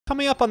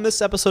Coming up on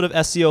this episode of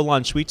SEO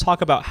Lunch, we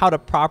talk about how to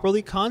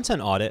properly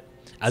content audit,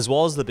 as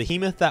well as the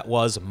behemoth that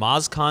was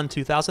Mozcon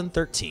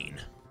 2013.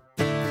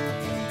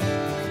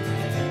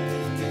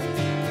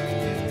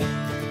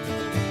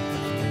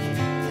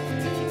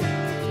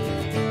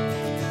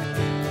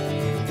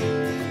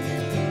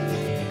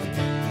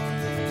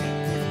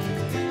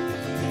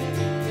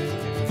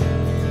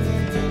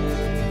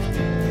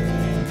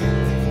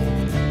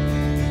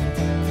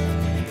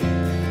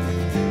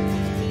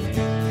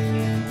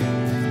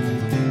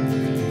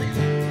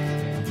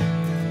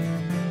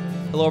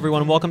 Hello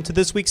everyone, welcome to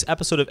this week's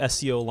episode of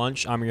SEO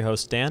Lunch. I'm your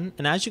host Dan,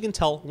 and as you can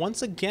tell,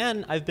 once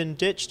again, I've been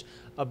ditched,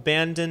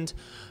 abandoned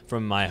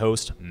from my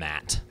host,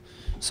 Matt.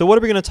 So what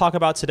are we going to talk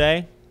about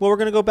today? Well, we're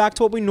going to go back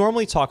to what we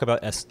normally talk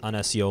about on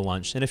SEO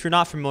Lunch. And if you're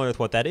not familiar with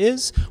what that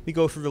is, we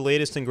go through the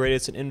latest and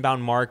greatest in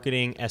inbound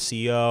marketing,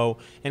 SEO,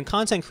 and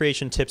content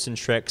creation tips and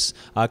tricks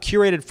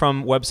curated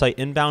from website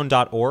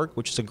inbound.org,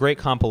 which is a great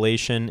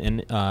compilation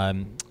and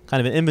kind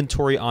of an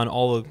inventory on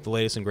all of the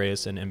latest and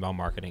greatest in inbound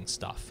marketing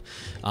stuff.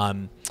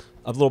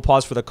 A little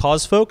pause for the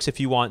cause, folks.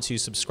 If you want to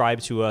subscribe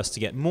to us to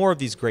get more of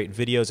these great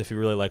videos, if you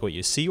really like what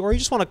you see, or you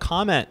just want to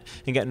comment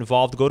and get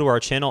involved, go to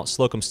our channel at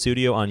Slocum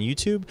Studio on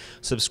YouTube,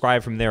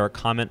 subscribe from there or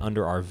comment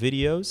under our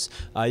videos.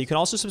 You can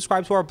also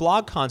subscribe to our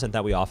blog content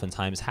that we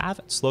oftentimes have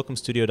at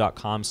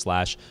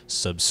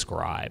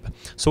slocumstudio.com/subscribe.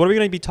 So what are we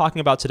going to be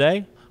talking about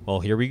today? Well,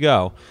 here we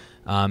go.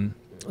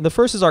 The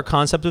first is our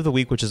concept of the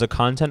week, which is a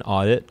content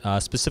audit.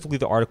 Specifically,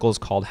 the article is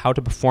called How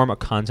to Perform a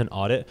Content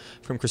Audit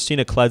from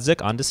Christina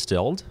Kledzik on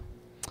Distilled.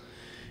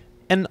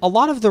 And a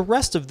lot of the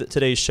rest of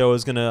today's show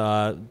is going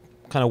to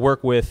kind of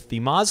work with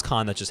the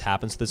Mozcon that just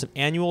happened. So there's an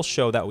annual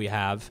show that we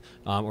have,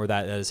 or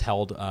that is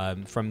held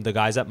from the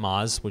guys at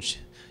Moz, which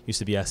used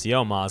to be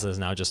SEO Moz, is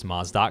now just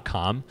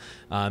Moz.com.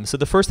 So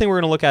the first thing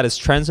we're going to look at is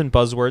trends and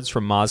buzzwords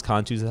from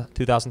Mozcon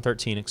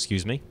 2013.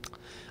 Excuse me,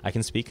 I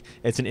can speak.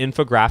 It's an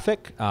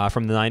infographic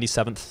from the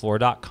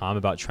 97thfloor.com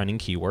about trending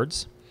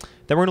keywords.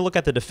 Then we're going to look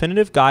at the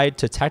definitive guide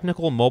to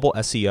technical mobile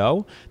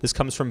SEO. This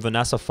comes from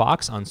Vanessa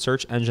Fox on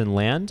Search Engine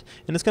Land,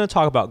 and it's going to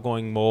talk about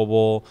going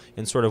mobile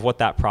and sort of what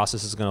that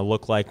process is going to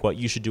look like, what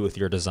you should do with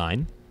your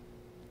design.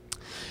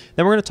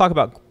 Then we're going to talk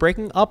about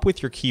breaking up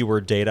with your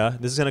keyword data.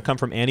 This is going to come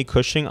from Annie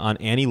Cushing on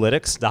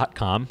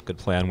Analytics.com. Good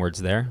play on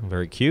words there.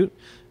 Very cute.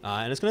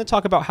 And it's going to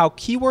talk about how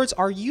keywords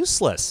are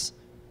useless,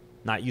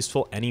 not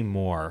useful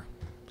anymore.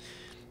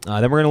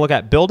 Then we're going to look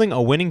at building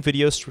a winning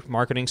video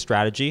marketing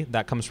strategy.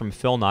 That comes from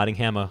Phil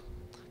Nottingham, a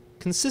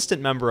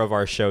consistent member of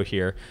our show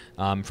here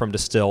from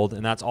Distilled,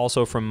 and that's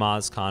also from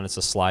Mozcon. It's a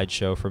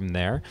slideshow from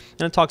there,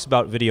 and it talks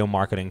about video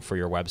marketing for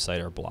your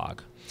website or blog.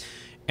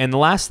 And the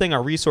last thing,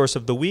 our resource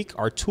of the week,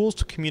 are tools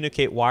to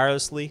communicate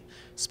wirelessly,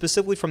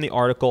 specifically from the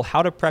article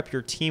How to Prep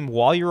Your Team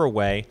While You're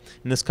Away,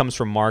 and this comes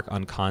from Mark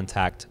on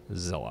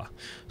ContactZilla.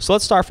 So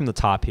let's start from the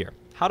top here.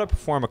 How to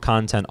perform a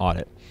content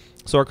audit.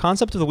 So our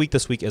concept of the week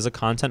this week is a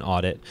content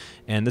audit,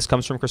 and this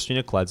comes from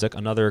Christina Kledzik,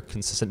 another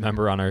consistent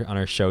member on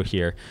our show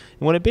here.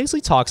 And what it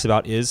basically talks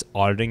about is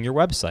auditing your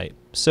website.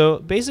 So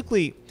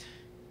basically,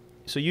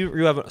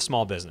 you have a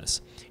small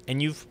business, and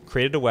you've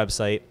created a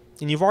website,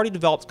 and you've already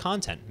developed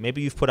content.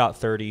 Maybe you've put out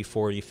 30,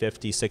 40,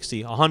 50,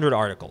 60, 100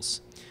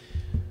 articles.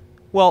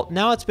 Well,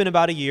 now it's been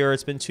about a year,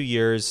 it's been 2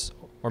 years,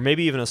 or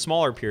maybe even a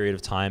smaller period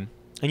of time,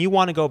 and you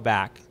want to go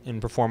back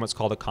and perform what's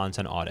called a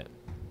content audit.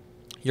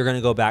 You're going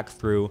to go back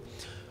through.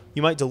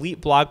 You might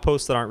delete blog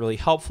posts that aren't really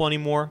helpful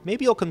anymore.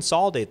 Maybe you'll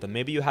consolidate them.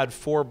 Maybe you had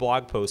 4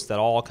 blog posts that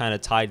all kind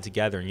of tied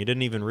together and you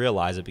didn't even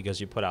realize it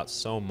because you put out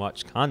so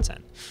much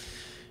content.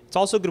 It's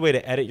also a good way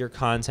to edit your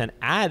content,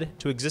 add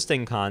to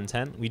existing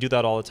content. We do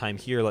that all the time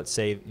here. Let's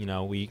say,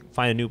 we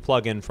find a new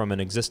plugin from an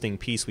existing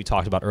piece we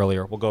talked about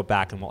earlier. We'll go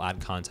back and we'll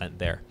add content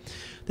there.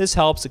 This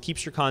helps. It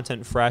keeps your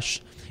content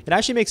fresh. It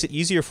actually makes it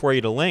easier for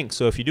you to link.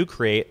 So if you do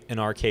create, in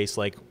our case,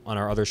 like on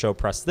our other show,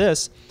 Press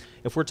This,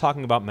 if we're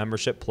talking about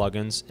membership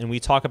plugins and we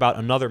talk about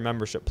another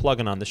membership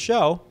plugin on the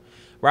show,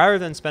 rather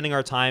than spending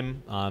our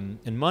time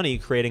and money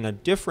creating a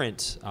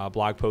different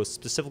blog post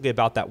specifically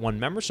about that one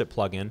membership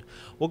plugin,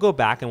 we'll go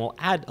back and we'll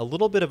add a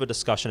little bit of a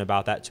discussion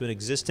about that to an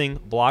existing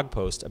blog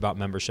post about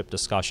membership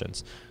discussions.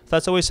 So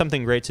that's always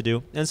something great to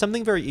do, and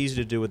something very easy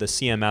to do with a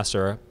CMS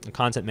or a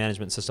content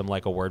management system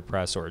like a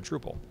WordPress or a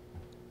Drupal.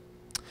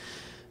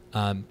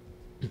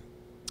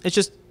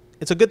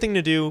 It's a good thing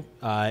to do.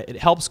 It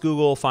helps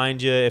Google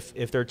find you.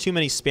 If there are too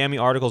many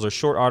spammy articles or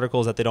short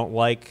articles that they don't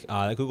like,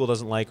 that Google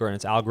doesn't like, or in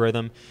its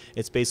algorithm,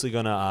 it's basically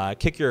going to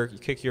kick your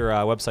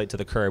website to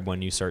the curb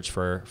when you search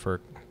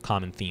for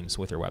common themes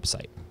with your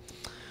website.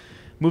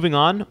 Moving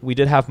on, we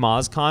did have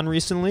Mozcon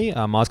recently,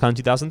 Mozcon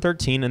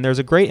 2013, and there's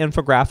a great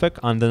infographic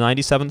on the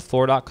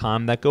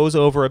 97thfloor.com that goes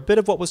over a bit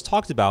of what was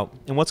talked about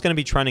and what's going to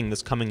be trending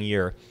this coming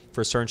year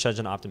for search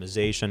engine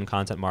optimization,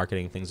 content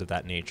marketing, things of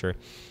that nature.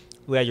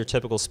 We had your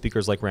typical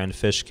speakers like Rand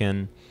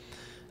Fishkin,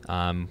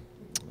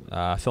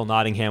 Phil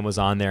Nottingham was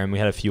on there, and we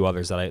had a few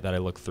others that I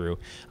looked through.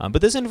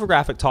 But this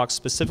infographic talks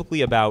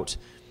specifically about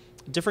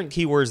different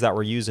keywords that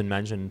were used and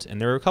mentioned,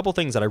 and there are a couple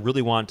things that I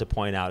really want to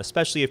point out,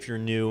 especially if you're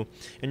new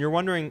and you're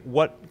wondering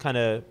what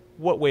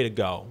way to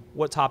go,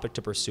 what topic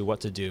to pursue,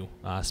 what to do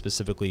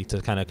specifically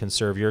to kind of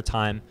conserve your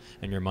time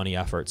and your money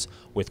efforts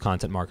with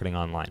content marketing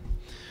online.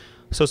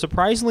 So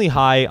surprisingly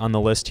high on the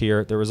list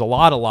here, there was a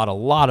lot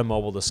of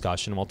mobile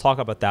discussion. We'll talk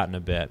about that in a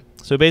bit.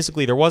 So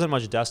basically, there wasn't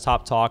much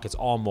desktop talk. It's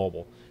all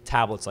mobile.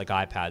 Tablets like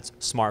iPads,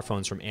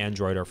 smartphones from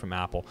Android or from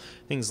Apple,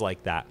 things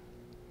like that.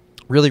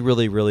 Really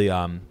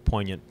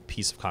poignant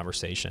piece of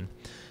conversation.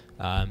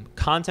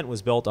 Content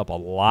was built up a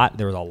lot.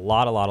 There was a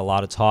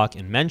lot of talk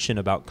and mention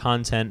about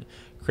content,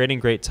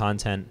 creating great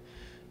content.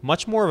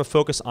 Much more of a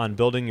focus on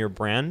building your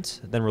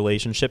brand than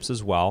relationships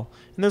as well.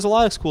 And there's a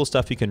lot of cool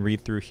stuff you can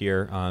read through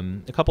here.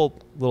 A couple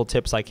little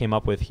tips I came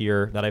up with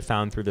here that I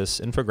found through this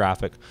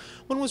infographic.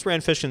 One was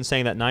Rand Fishkin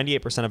saying that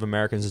 98% of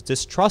Americans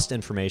distrust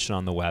information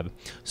on the web.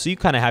 So you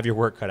kind of have your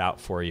work cut out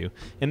for you.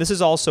 And this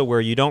is also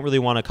where you don't really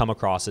want to come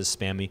across as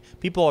spammy.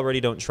 People already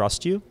don't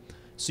trust you.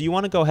 So you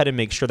want to go ahead and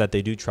make sure that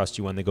they do trust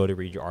you when they go to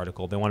read your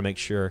article. You want to make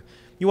sure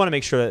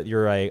that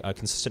you're a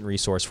consistent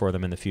resource for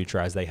them in the future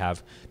as they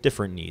have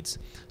different needs.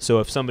 So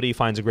if somebody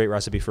finds a great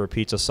recipe for a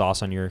pizza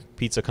sauce on your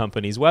pizza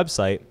company's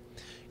website,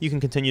 you can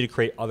continue to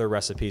create other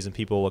recipes and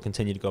people will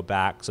continue to go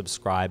back,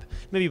 subscribe,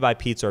 maybe buy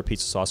pizza or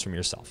pizza sauce from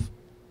yourself.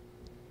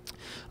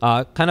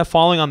 Kind of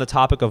following on the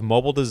topic of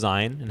mobile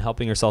design and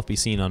helping yourself be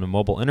seen on a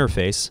mobile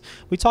interface,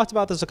 we talked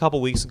about this a couple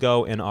weeks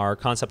ago in our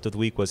concept of the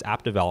week was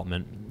app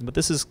development, but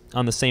this is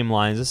on the same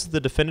lines. This is the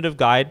definitive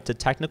guide to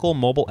technical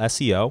mobile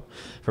SEO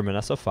from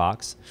Vanessa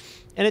Fox,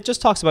 and it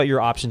just talks about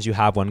your options you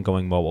have when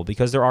going mobile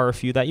because there are a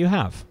few that you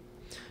have,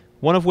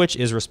 one of which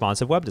is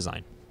responsive web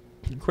design.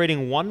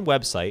 Creating one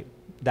website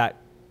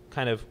that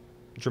kind of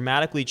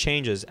dramatically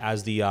changes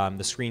as the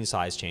screen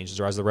size changes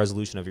or as the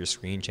resolution of your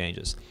screen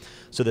changes.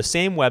 So the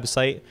same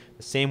website,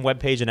 the same web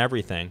page and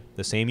everything,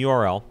 the same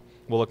URL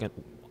will look at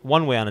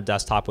one way on a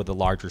desktop with a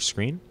larger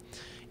screen.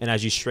 And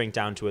as you shrink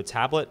down to a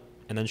tablet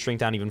and then shrink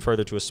down even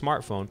further to a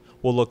smartphone,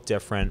 will look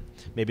different.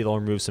 Maybe they'll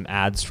remove some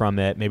ads from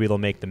it. Maybe they'll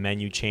make the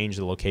menu change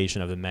the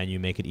location of the menu,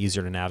 make it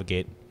easier to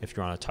navigate if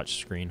you're on a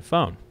touchscreen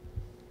phone.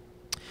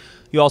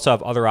 You also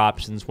have other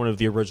options, one of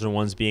the original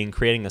ones being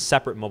creating a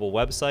separate mobile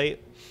website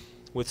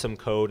with some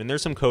code, and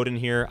there's some code in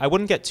here. I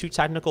wouldn't get too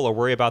technical or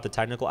worry about the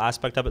technical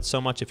aspect of it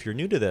so much if you're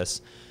new to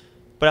this,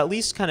 but at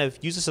least kind of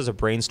use this as a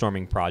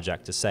brainstorming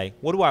project to say,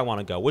 what do I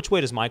want to go? Which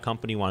way does my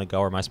company want to go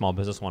or my small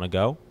business want to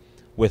go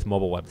with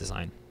mobile web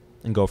design?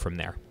 And go from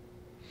there.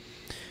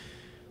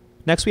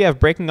 Next, we have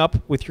breaking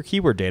up with your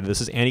keyword data.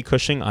 This is Annie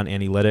Cushing on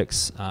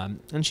Analytics,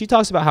 and she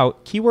talks about how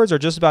keywords are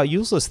just about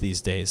useless these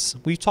days.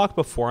 We've talked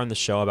before on the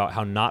show about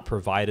how not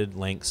provided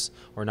links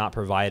or not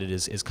provided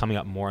is coming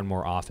up more and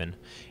more often.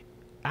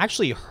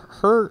 Actually,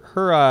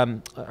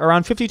 around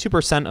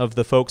 52% of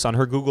the folks on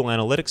her Google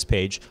Analytics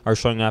page are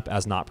showing up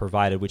as not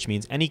provided, which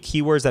means any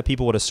keywords that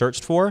people would have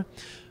searched for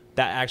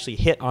that actually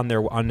hit on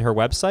her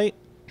website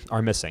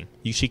are missing.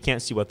 She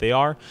can't see what they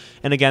are.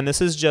 And again,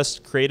 this is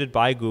just created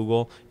by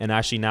Google and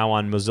actually now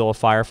on Mozilla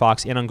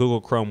Firefox and on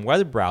Google Chrome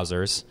web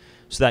browsers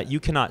so that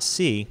you cannot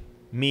see,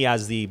 me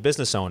as the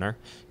business owner,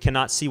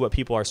 cannot see what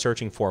people are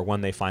searching for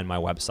when they find my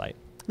website.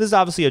 This is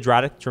obviously a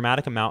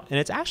dramatic amount, and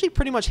it's actually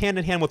pretty much hand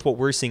in hand with what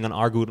we're seeing on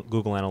our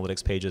Google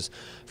Analytics pages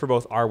for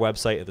both our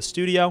website at the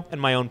studio and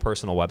my own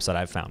personal website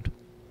I've found.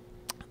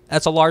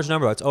 That's a large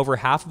number. That's over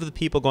half of the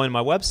people going to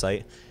my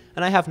website,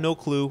 and I have no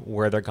clue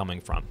where they're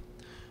coming from.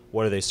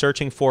 What are they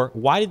searching for?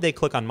 Why did they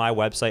click on my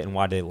website, and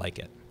why do they like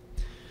it?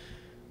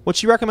 What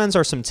she recommends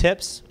are some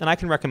tips, and I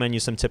can recommend you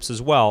some tips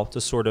as well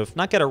to sort of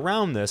not get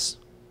around this,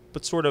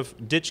 but sort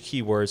of ditch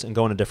keywords and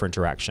go in a different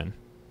direction.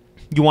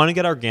 You want to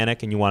get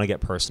organic and you want to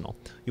get personal.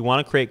 You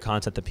want to create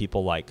content that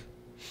people like.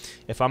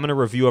 If I'm going to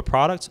review a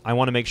product, I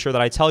want to make sure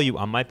that I tell you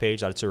on my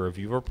page that it's a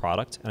review of a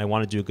product and I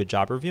want to do a good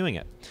job reviewing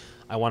it.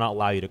 I want to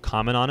allow you to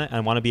comment on it and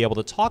I want to be able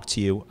to talk to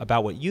you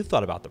about what you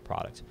thought about the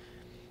product.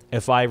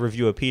 If I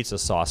review a pizza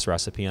sauce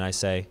recipe and I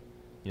say,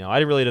 I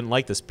really didn't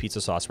like this pizza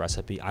sauce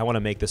recipe. I want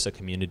to make this a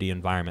community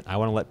environment. I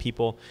want to let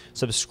people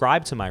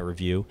subscribe to my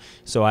review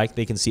so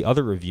they can see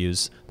other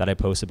reviews that I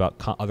post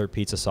about other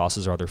pizza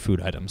sauces or other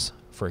food items,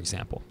 for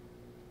example.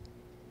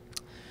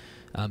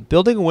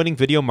 Building a winning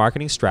video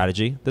marketing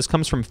strategy. This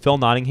comes from Phil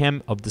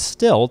Nottingham of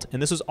Distilled,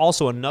 and this is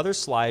also another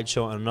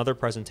slideshow and another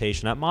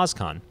presentation at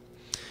Mozcon.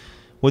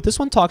 What this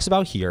one talks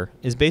about here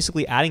is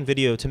basically adding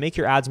video to make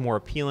your ads more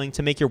appealing,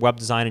 to make your web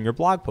design and your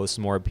blog posts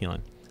more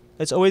appealing.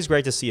 It's always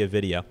great to see a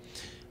video.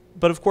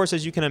 But of course,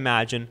 as you can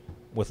imagine,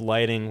 with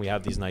lighting, we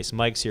have these nice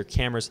mics here,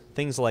 cameras,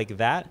 things like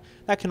that,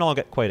 that can all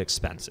get quite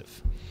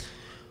expensive.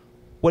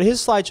 What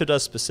his slideshow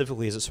does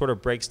specifically is it sort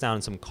of breaks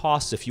down some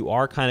costs if you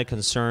are kind of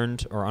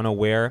concerned or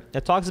unaware.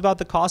 It talks about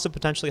the cost of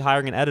potentially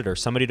hiring an editor,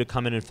 somebody to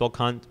come in and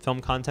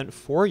film content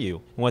for you,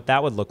 and what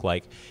that would look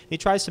like. And he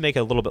tries to make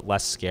it a little bit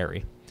less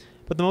scary.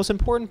 But the most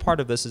important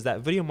part of this is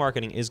that video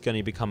marketing is going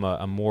to become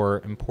a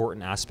more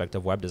important aspect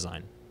of web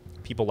design.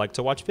 People like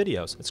to watch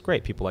videos. It's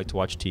great. People like to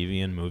watch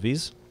TV and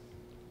movies.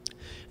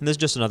 And this is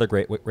just another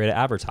great way to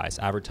advertise.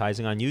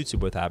 Advertising on YouTube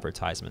with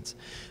advertisements.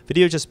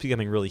 Video is just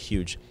becoming really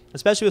huge,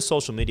 especially with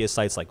social media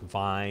sites like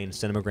Vine,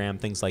 Cinemagram,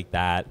 things like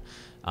that.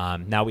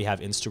 Now we have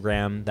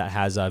Instagram that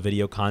has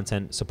video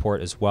content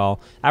support as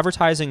well.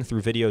 Advertising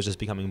through video is just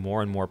becoming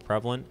more and more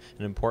prevalent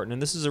and important.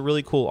 And this is a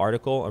really cool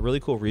article, a really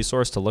cool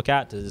resource to look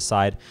at to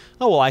decide,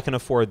 oh, well, I can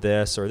afford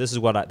this, or this is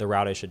what the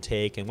route I should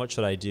take, and what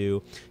should I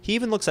do. He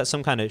even looks at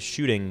some kind of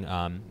shooting.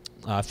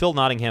 Phil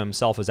Nottingham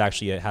himself has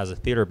a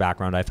theater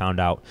background, I found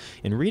out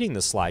in reading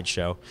this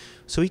slideshow.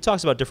 So he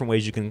talks about different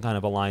ways you can kind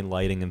of align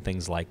lighting and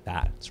things like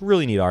that. It's a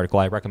really neat article.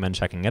 I recommend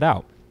checking it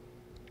out.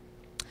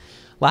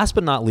 Last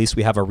but not least,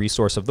 we have our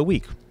resource of the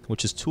week,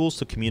 which is tools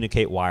to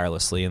communicate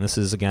wirelessly. And this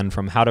is, again,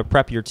 from How to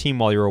Prep Your Team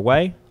While You're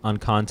Away on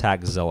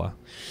ContactZilla.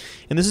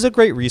 And this is a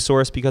great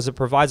resource because it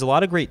provides a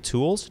lot of great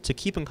tools to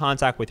keep in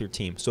contact with your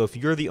team. So if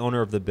you're the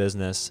owner of the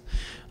business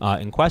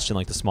in question,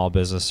 like the small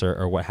business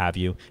or what have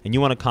you, and you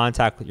want to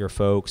contact with your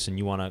folks and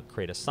you want to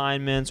create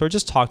assignments or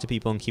just talk to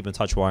people and keep in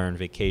touch while you're on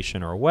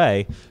vacation or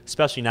away,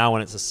 especially now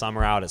when it's the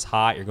summer out, it's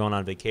hot, you're going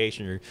on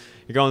vacation, you're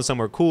going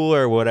somewhere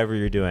cooler or whatever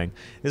you're doing.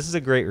 This is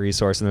a great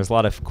resource, and there's a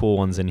lot of cool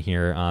ones in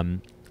here.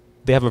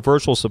 They have a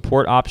virtual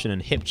support option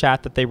in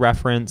HipChat that they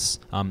reference,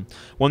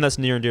 one that's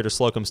near and dear to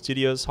Slocum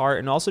Studio's heart,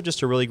 and also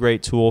just a really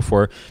great tool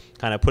for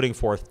kind of putting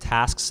forth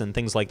tasks and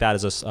things like that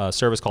is a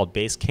service called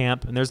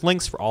Basecamp. And there's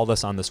links for all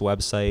this on this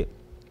website.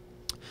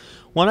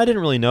 One I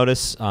didn't really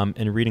notice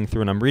in reading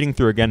through, and I'm reading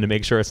through again to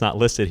make sure it's not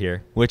listed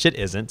here, which it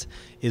isn't,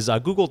 is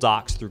Google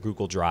Docs through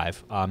Google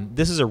Drive.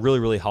 This is a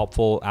really, really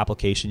helpful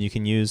application you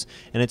can use,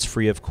 and it's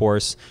free, of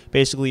course.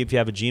 Basically, if you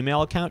have a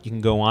Gmail account, you can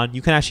go on.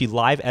 You can actually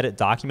live edit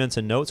documents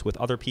and notes with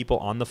other people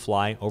on the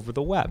fly over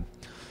the web.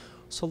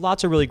 So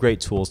lots of really great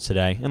tools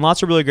today, and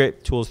lots of really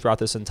great tools throughout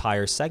this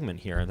entire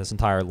segment here, this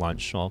entire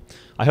lunch. Well,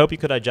 I hope you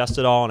could digest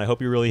it all, and I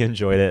hope you really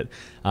enjoyed it.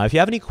 If you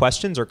have any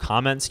questions or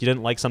comments, you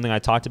didn't like something I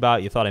talked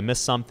about, you thought I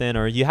missed something,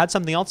 or you had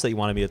something else that you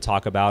wanted me to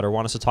talk about or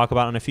want us to talk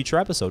about in a future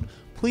episode,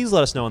 please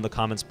let us know in the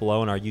comments below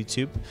on our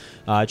YouTube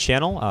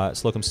channel,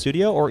 Slocum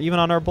Studio, or even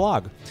on our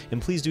blog.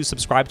 And please do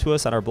subscribe to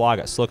us at our blog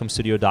at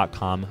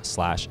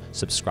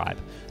slocumstudio.com/subscribe.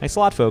 Thanks a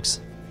lot,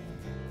 folks.